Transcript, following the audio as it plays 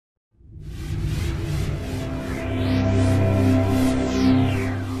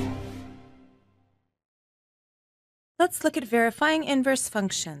Let's look at verifying inverse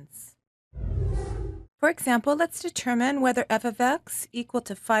functions. For example, let's determine whether f of x equal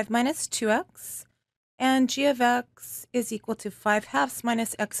to 5 minus 2x and g of x is equal to 5 halves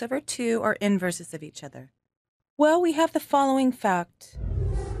minus x over 2 are inverses of each other. Well, we have the following fact.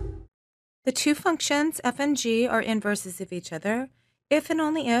 The two functions f and g are inverses of each other if and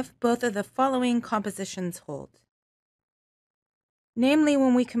only if both of the following compositions hold. Namely,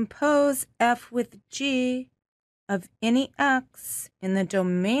 when we compose f with g of any x in the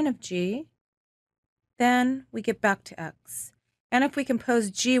domain of g, then we get back to x. And if we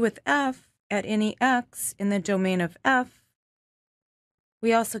compose g with f at any x in the domain of f,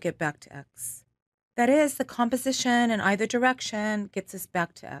 we also get back to x. That is, the composition in either direction gets us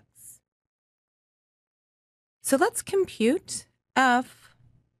back to x. So let's compute f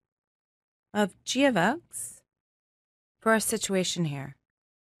of g of x for our situation here.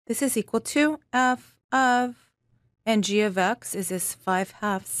 This is equal to f of, and g of x is this 5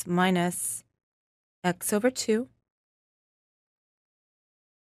 halves minus x over 2.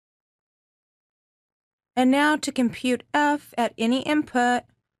 And now to compute f at any input,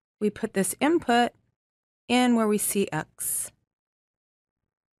 we put this input in where we see x.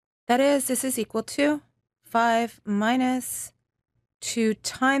 That is, this is equal to 5 minus 2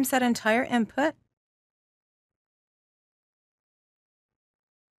 times that entire input.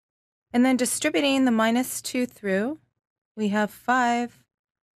 And then distributing the minus 2 through, we have 5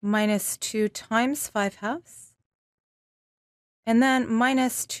 minus 2 times 5 halves. And then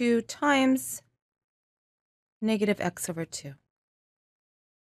minus 2 times negative x over 2,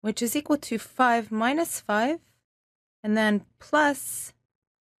 which is equal to 5 minus 5, and then plus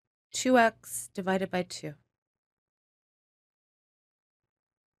 2x divided by 2.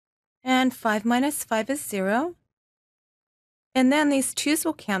 And 5 minus 5 is 0. And then these 2's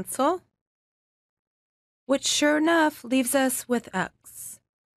will cancel, which sure enough leaves us with x.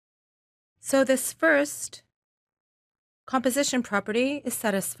 So this first composition property is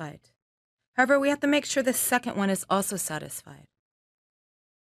satisfied. However, we have to make sure the second one is also satisfied.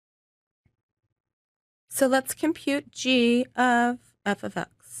 So let's compute g of f of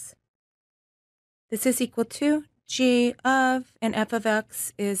x. This is equal to g of, and f of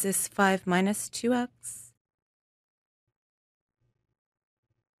x is this 5 minus 2x.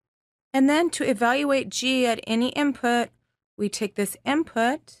 And then to evaluate g at any input, we take this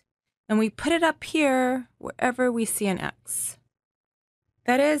input and we put it up here wherever we see an x.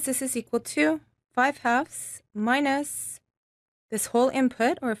 That is, this is equal to 5 halves minus this whole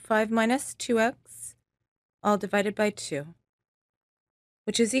input, or 5 minus 2x, all divided by 2,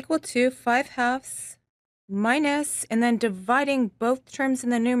 which is equal to 5 halves minus, and then dividing both terms in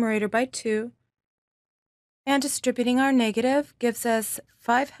the numerator by 2, and distributing our negative gives us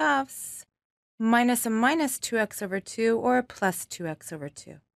 5 halves minus a minus 2x over 2, or a plus 2x over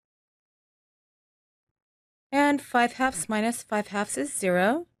 2. And 5 halves minus 5 halves is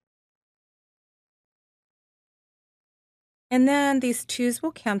 0. And then these 2's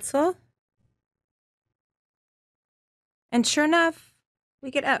will cancel. And sure enough, we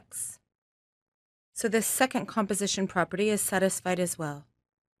get x. So this second composition property is satisfied as well.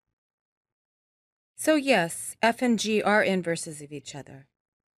 So yes, f and g are inverses of each other.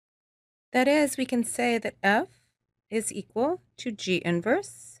 That is, we can say that f is equal to g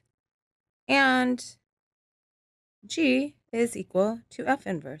inverse, and g is equal to f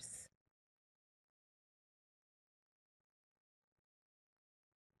inverse.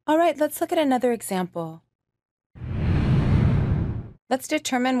 All right, let's look at another example. Let's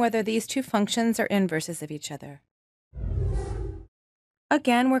determine whether these two functions are inverses of each other.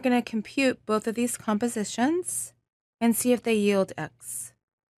 Again, we're going to compute both of these compositions and see if they yield x.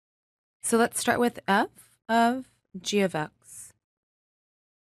 So let's start with f of g of x.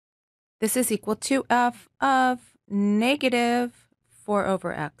 This is equal to f of negative 4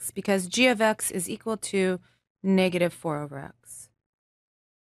 over x, because g of x is equal to negative 4 over x.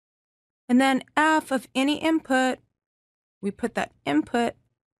 And then f of any input, we put that input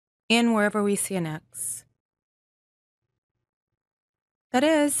in wherever we see an x. That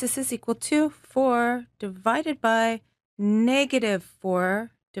is, this is equal to 4 divided by negative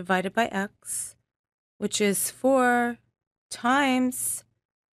 4 divided by x, which is 4 times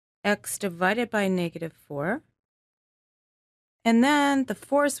x divided by negative 4. And then the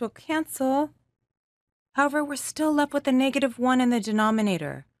 4's will cancel. However, we're still left with a negative 1 in the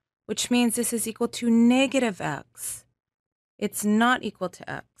denominator, which means this is equal to negative x. It's not equal to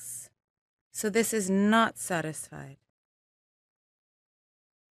x. So this is not satisfied.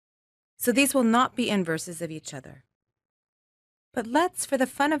 So these will not be inverses of each other. But let's, for the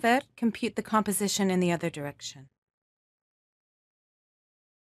fun of it, compute the composition in the other direction.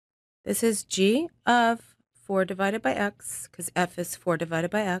 This is g of 4 divided by x, because f is 4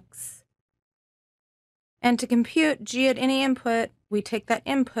 divided by x. And to compute g at any input, we take that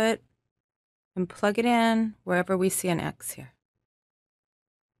input and plug it in wherever we see an x here.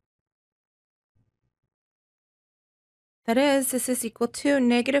 That is, this is equal to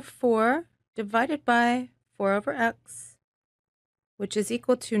negative 4 divided by 4 over x, which is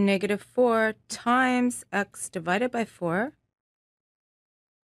equal to negative 4 times x divided by 4.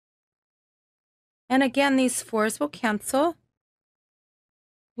 And again, these 4's will cancel,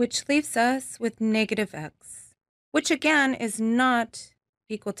 which leaves us with negative x, which again is not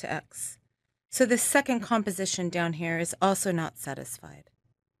equal to x. So the second composition down here is also not satisfied.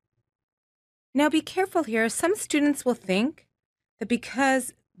 Now be careful here. Some students will think that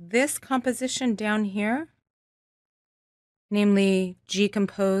because this composition down here, namely g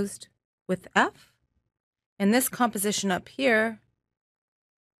composed with f, and this composition up here,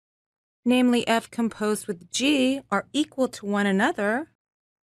 namely f composed with g, are equal to one another,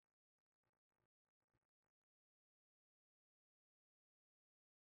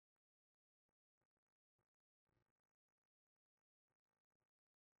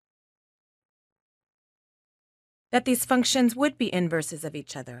 that these functions would be inverses of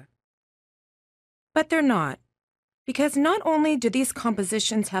each other. But they're not, because not only do these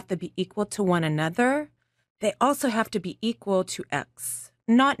compositions have to be equal to one another, they also have to be equal to x,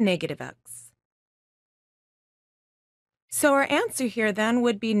 not negative x. So our answer here then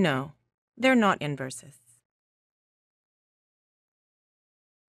would be no, they're not inverses.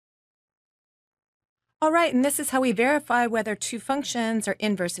 All right, and this is how we verify whether two functions are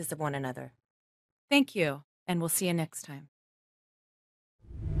inverses of one another. Thank you, and we'll see you next time.